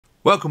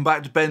Welcome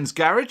back to Ben's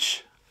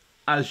Garage.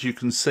 As you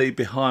can see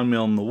behind me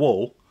on the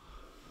wall,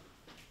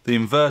 the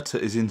inverter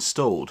is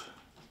installed.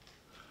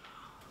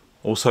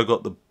 Also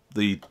got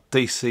the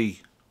DC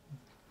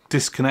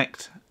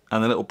disconnect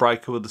and the little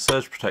breaker with the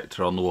surge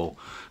protector on the wall.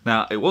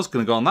 Now it was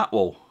going to go on that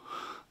wall,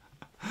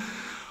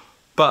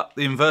 but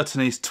the inverter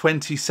needs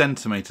 20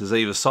 centimeters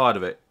either side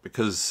of it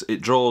because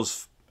it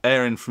draws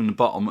air in from the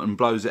bottom and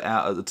blows it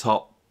out at the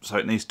top, so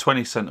it needs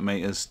 20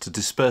 centimeters to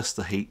disperse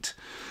the heat.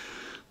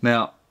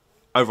 Now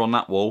over on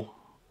that wall,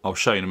 I'll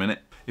show you in a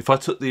minute, if I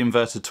took the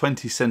inverter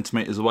 20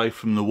 centimeters away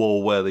from the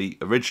wall where the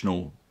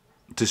original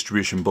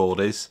distribution board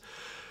is,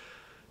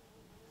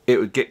 it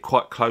would get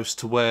quite close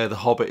to where the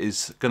Hobbit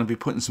is going to be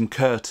putting some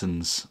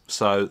curtains,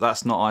 so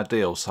that's not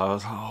ideal. So I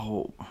was like,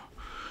 oh,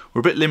 we're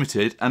a bit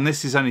limited, and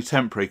this is only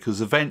temporary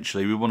because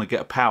eventually we want to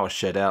get a power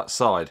shed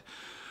outside.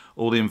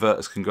 All the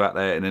inverters can go out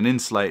there in an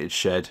insulated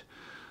shed,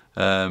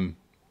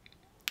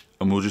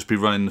 and we'll just be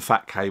running the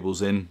fat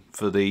cables in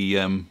for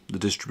the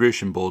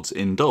distribution boards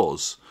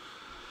indoors.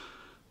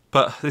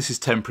 But this is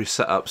temporary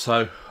setup,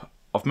 so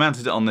I've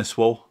mounted it on this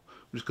wall.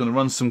 I'm just going to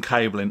run some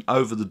cabling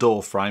over the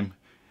door frame,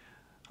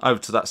 over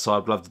to that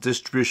side. We'll have the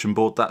distribution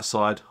board that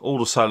side, all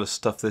the solar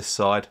stuff this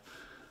side,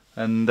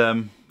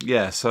 and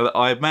yeah, so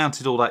I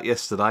mounted all that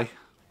yesterday.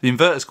 The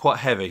inverter's quite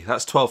heavy,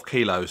 that's 12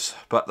 kilos,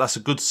 but that's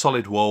a good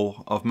solid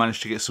wall. I've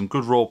managed to get some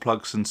good raw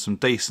plugs and some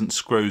decent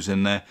screws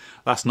in there.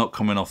 That's not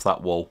coming off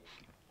that wall.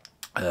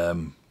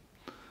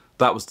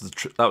 That was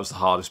the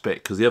hardest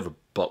bit, because the other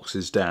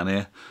boxes down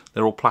here,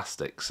 they're all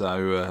plastic,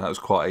 so that was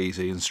quite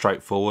easy and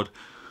straightforward.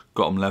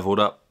 Got them levelled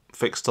up,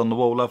 fixed on the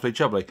wall, lovely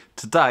jubbly.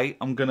 Today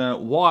I'm going to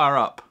wire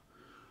up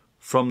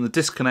from the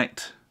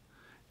disconnect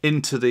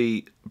into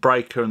the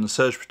breaker and the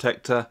surge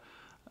protector,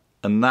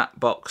 and that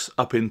box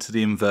up into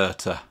the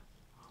inverter,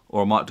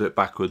 or I might do it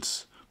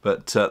backwards,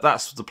 but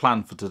that's the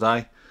plan for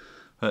today.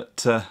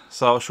 But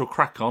so I shall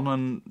crack on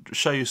and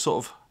show you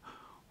sort of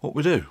what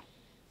we do.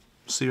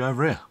 See you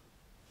over here.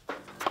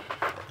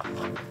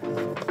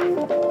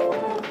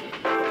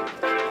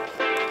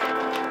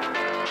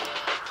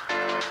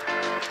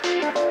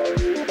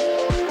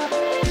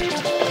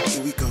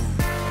 Here we go.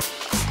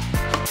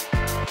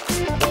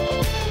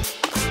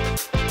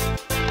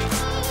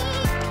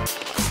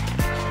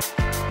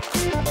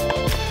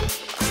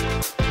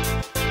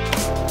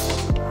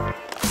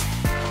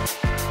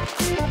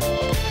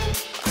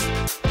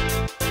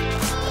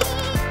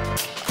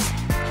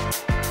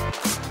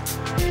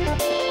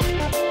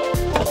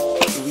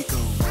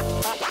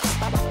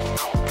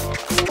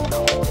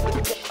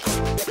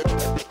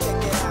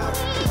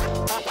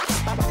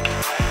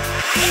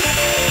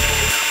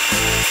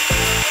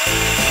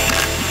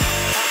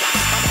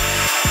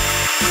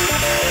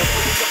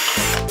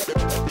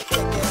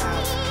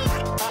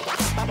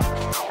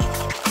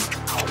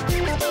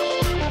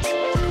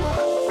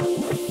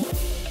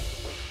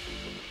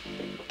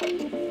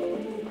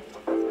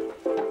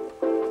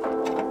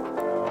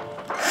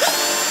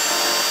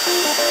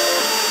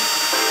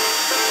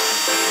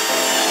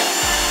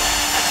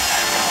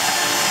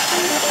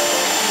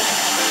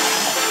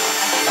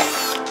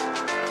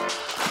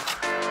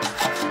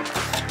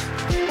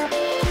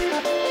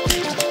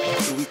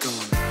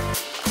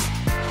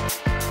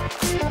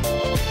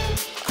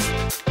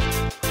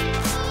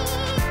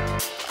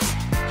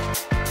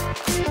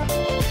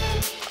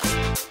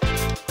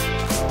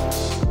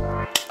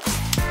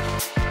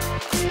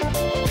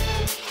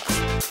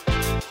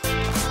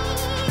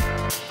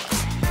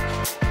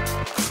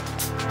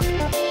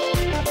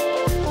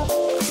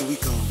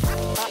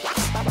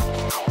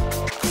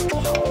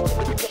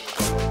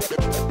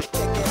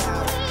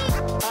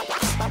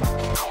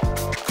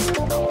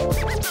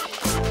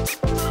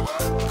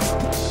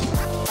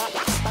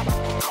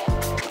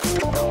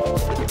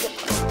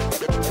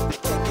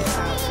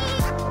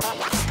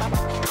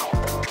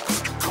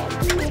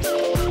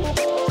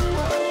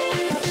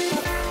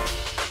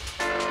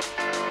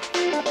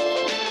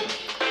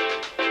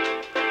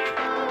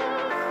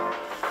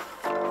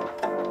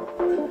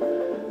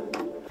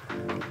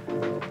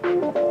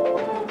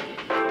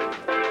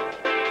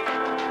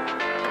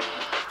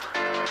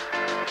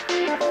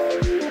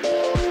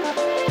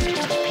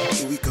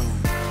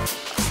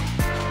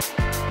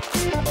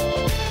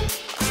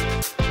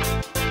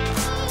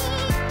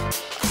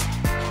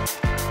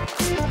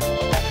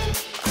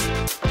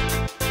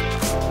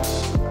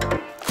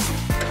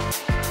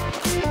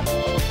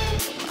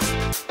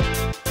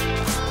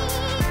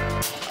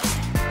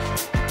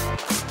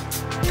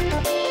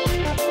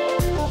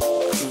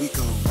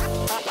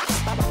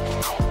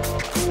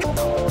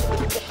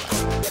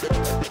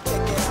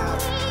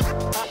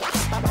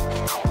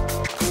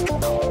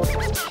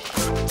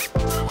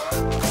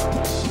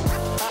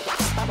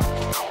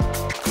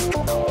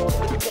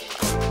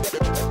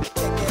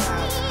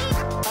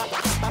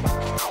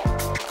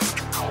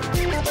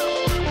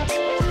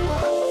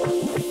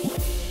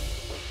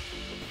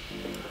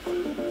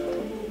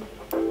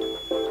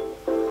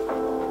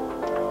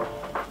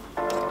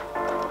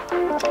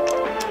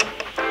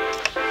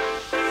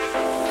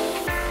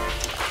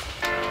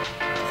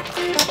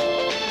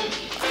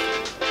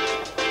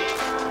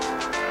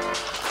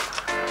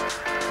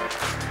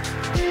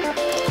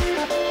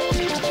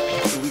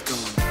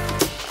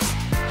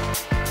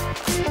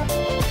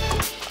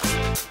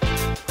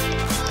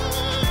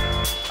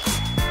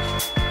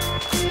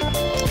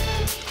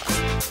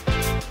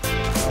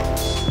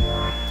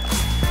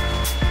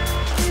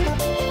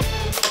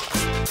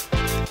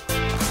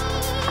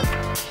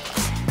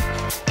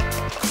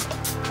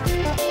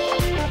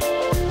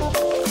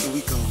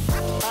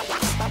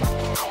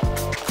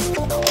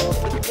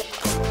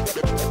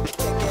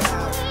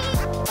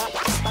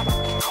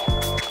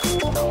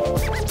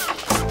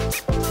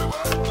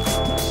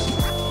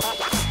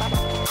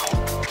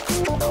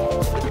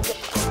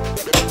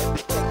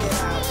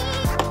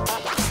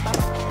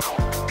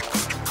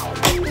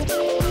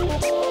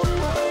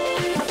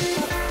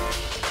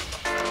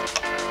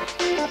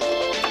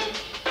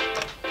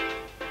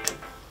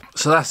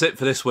 So that's it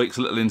for this week's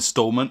little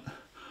instalment.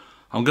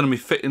 I'm going to be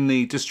fitting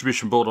the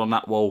distribution board on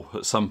that wall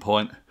at some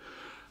point.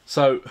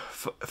 So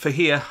for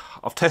here,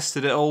 I've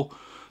tested it all.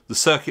 The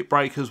circuit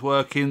breaker's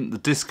working, the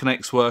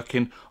disconnect's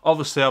working.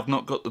 Obviously I've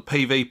not got the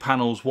PV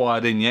panels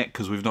wired in yet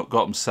because we've not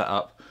got them set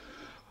up.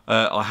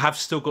 I have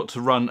still got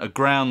to run a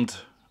ground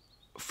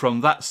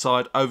from that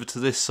side over to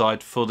this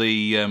side for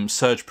the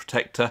surge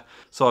protector.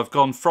 So I've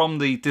gone from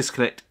the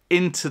disconnect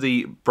into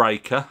the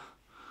breaker,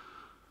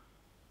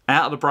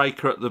 out of the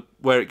breaker at the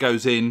where it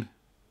goes in,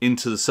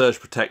 into the surge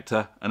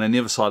protector, and then the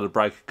other side of the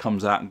breaker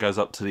comes out and goes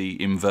up to the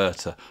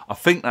inverter. I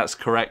think that's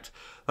correct.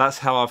 That's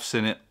how I've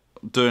seen it,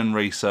 doing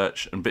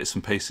research and bits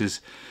and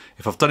pieces.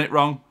 If I've done it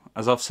wrong,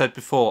 as I've said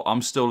before,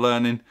 I'm still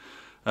learning.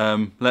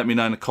 Let me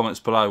know in the comments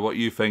below what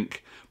you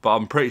think, but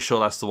I'm pretty sure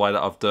that's the way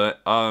that I've done it.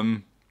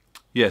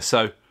 Yeah,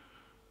 so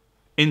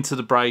into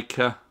the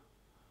breaker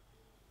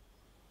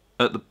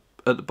at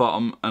the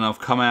bottom, and I've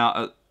come out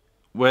at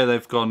where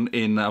they've gone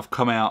in. I've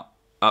come out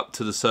up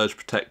to the surge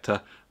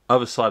protector.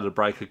 Other side of the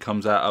breaker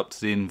comes out up to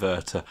the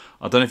inverter.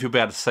 I don't know if you'll be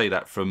able to see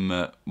that from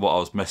what I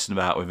was messing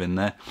about with in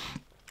there.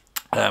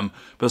 But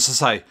as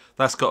I say,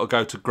 that's got to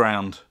go to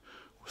ground.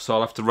 So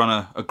I'll have to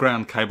run a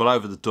ground cable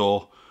over the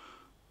door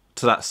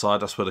to that side.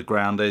 That's where the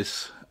ground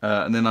is.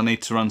 And then I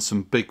need to run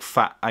some big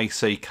fat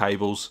AC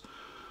cables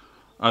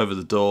over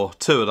the door.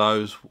 2 of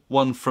those.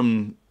 One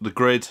from the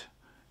grid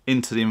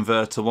into the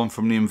inverter. One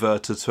from the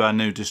inverter to our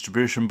new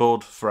distribution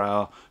board for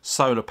our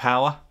solar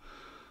power.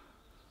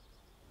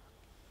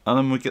 And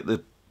then we get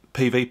the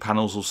PV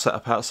panels all set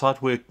up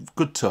outside. We're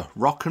good to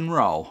rock and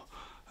roll.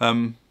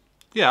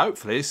 Yeah,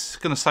 hopefully it's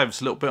going to save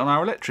us a little bit on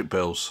our electric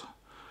bills.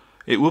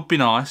 It would be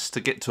nice to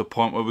get to a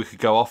point where we could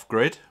go off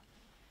grid.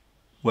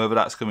 Whether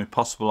that's going to be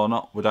possible or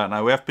not, we don't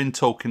know. We have been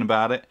talking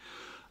about it.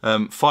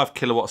 5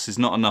 kilowatts is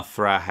not enough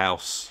for our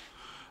house.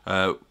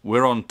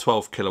 We're on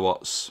 12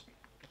 kilowatts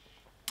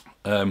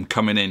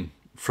coming in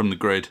from the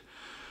grid.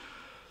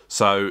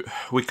 So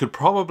we could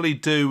probably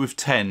do with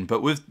 10,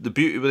 but with the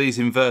beauty of these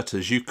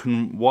inverters, you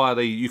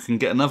can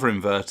get another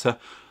inverter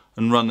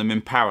and run them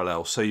in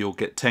parallel, so you'll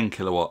get 10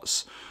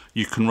 kilowatts.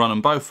 You can run them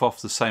both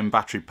off the same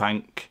battery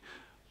bank,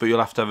 but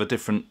you'll have to have a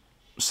different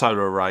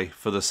solar array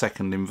for the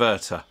second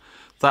inverter.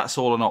 That's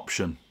all an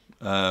option.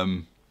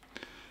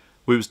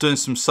 We was doing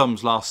some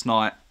sums last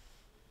night.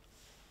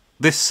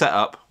 This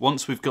setup,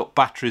 once we've got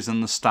batteries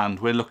and the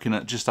stand, we're looking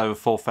at just over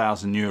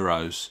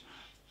 €4,000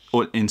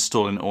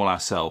 installing it all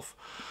ourselves.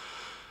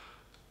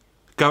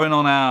 Going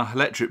on our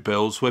electric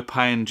bills, we're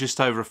paying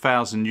just over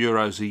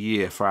 €1,000 a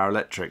year for our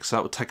electric, so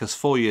that would take us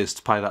 4 years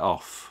to pay that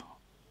off.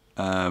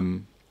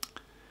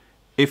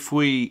 If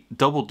we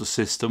doubled the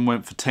system,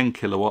 went for 10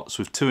 kilowatts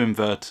with 2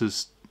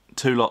 inverters,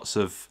 2 lots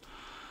of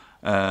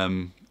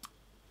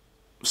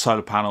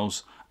solar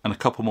panels and a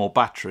couple more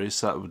batteries,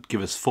 so that would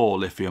give us 4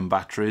 lithium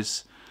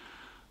batteries.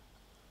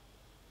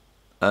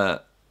 You're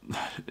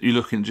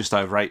looking at just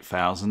over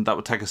 8,000. That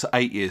would take us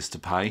 8 years to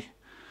pay.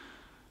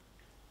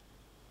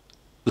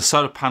 The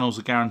solar panels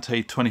are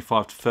guaranteed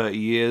 25 to 30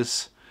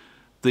 years.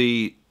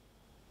 The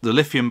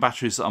lithium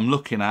batteries that I'm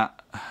looking at,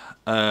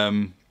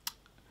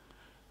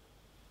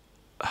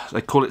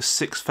 they call it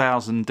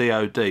 6,000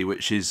 DOD,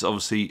 which is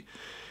obviously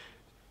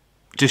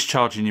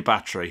discharging your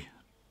battery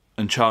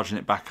and charging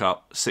it back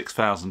up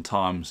 6,000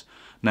 times.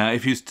 Now,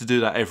 if you used to do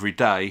that every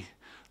day,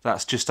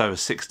 that's just over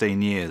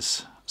 16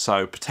 years.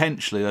 So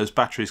potentially those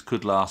batteries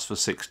could last for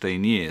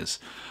 16 years.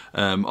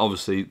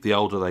 Obviously, the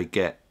older they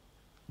get,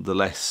 the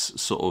less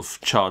sort of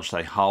charge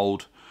they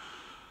hold.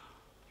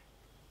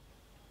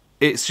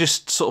 It's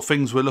just sort of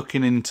things we're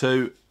looking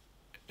into.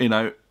 You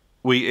know,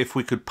 if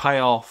we could pay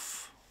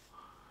off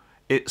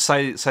it,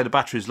 say the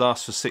batteries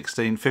last for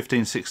 15,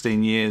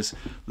 16 years,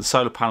 the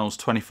solar panels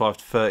 25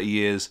 to 30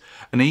 years,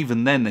 and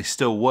even then they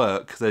still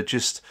work. They're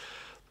just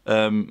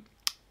they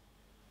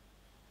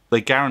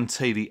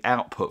guarantee the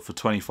output for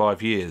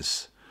 25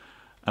 years,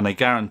 and they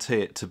guarantee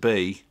it to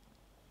be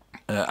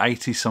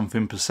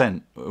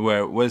 80-something%,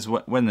 whereas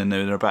when they're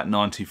new, they're about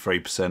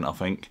 93%, I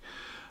think.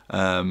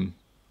 And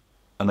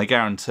they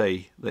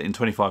guarantee that in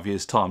 25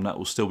 years' time, that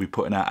will still be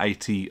putting out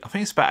 80. I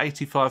think it's about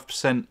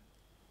 85%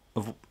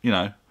 of, you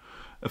know,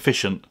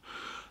 efficient.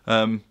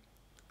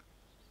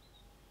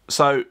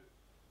 So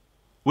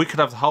we could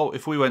have the whole.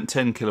 If we went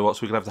 10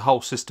 kilowatts, we could have the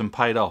whole system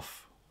paid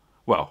off.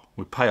 Well,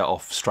 we'd pay it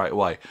off straight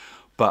away,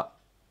 but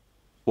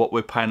what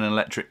we're paying in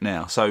electric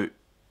now. So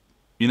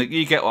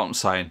you get what I'm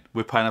saying.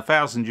 We're paying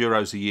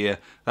 €1,000 a year.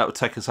 That would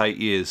take us 8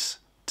 years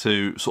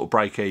to sort of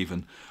break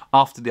even.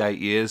 After the 8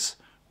 years,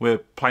 we're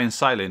plain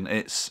sailing.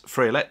 It's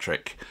free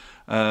electric.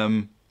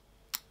 Now,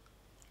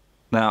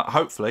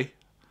 hopefully,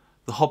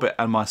 the Hobbit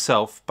and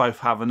myself both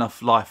have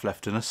enough life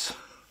left in us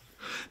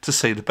to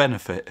see the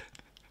benefit.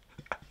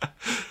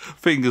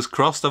 Fingers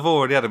crossed. I've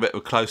already had a bit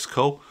of a close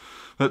call.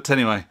 But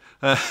anyway,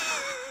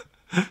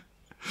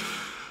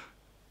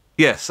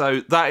 yeah, so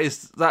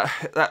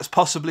that's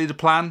possibly the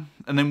plan.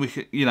 And then we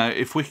could, you know,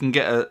 if we can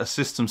get a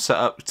system set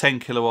up 10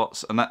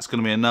 kilowatts and that's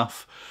going to be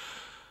enough,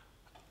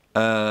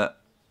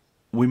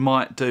 we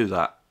might do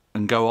that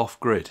and go off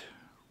grid.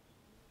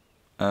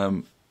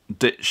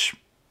 ditch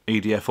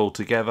EDF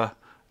altogether,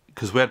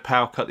 because we had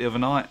power cut the other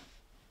night.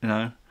 You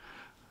know,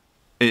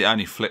 it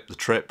only flipped the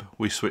trip.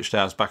 We switched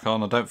ours back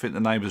on. I don't think the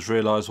neighbours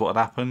realised what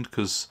had happened,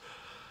 because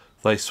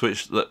they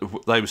switched.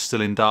 They were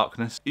still in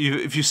darkness.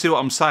 If you see what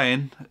I'm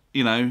saying,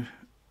 you know,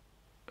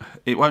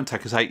 it won't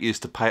take us 8 years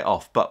to pay it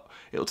off, but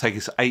it'll take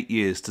us 8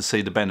 years to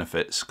see the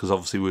benefits, because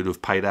obviously we'd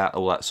have paid out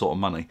all that sort of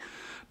money.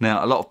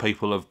 Now, a lot of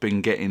people have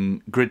been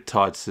getting grid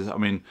tied. I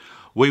mean,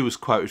 we was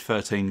quoted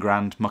 13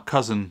 grand. My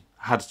cousin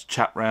had a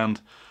chat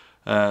round.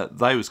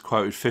 They was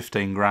quoted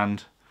 15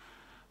 grand.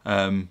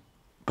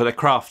 But they're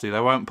crafty. They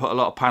won't put a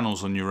lot of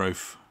panels on your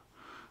roof.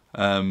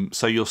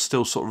 So you're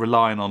still sort of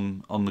relying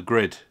on the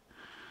grid.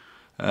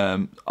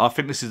 I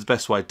think this is the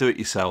best way. Do it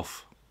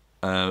yourself.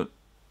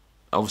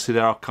 Obviously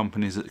there are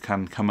companies that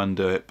can come and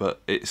do it,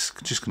 but it's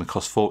just going to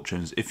cost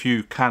fortunes. If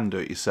you can do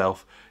it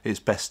yourself, it's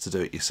best to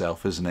do it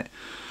yourself, isn't it?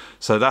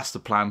 So that's the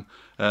plan.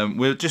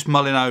 We're just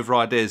mulling over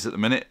ideas at the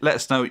minute. Let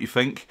us know what you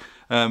think.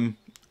 I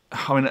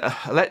mean,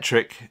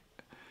 electric,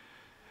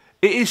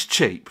 it is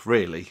cheap,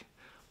 really,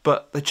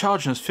 but they're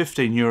charging us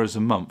 €15 a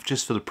month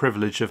just for the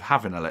privilege of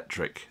having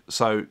electric.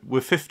 So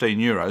we're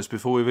 €15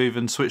 before we've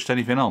even switched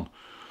anything on.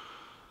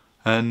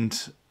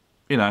 And,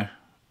 you know,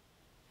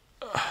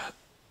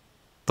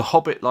 the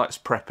Hobbit likes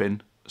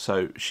prepping,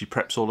 so she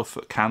preps all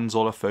her cans,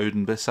 all her food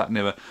and this, that and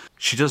the other.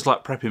 She does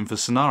like prepping for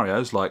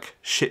scenarios like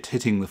shit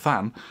hitting the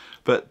fan,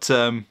 but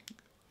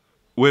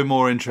we're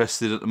more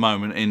interested at the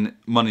moment in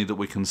money that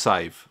we can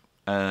save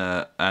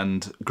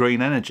and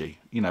green energy.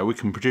 You know, we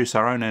can produce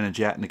our own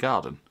energy out in the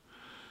garden.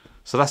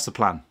 So that's the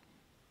plan.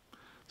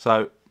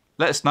 So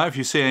let us know if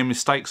you see any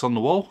mistakes on the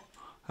wall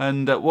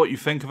and what you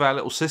think of our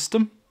little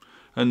system.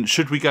 And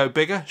should we go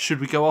bigger? Should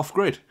we go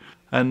off-grid?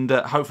 And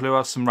hopefully we'll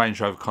have some Range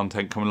Rover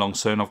content coming along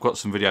soon. I've got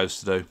some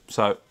videos to do.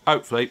 So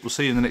hopefully we'll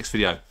see you in the next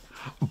video.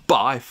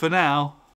 Bye for now.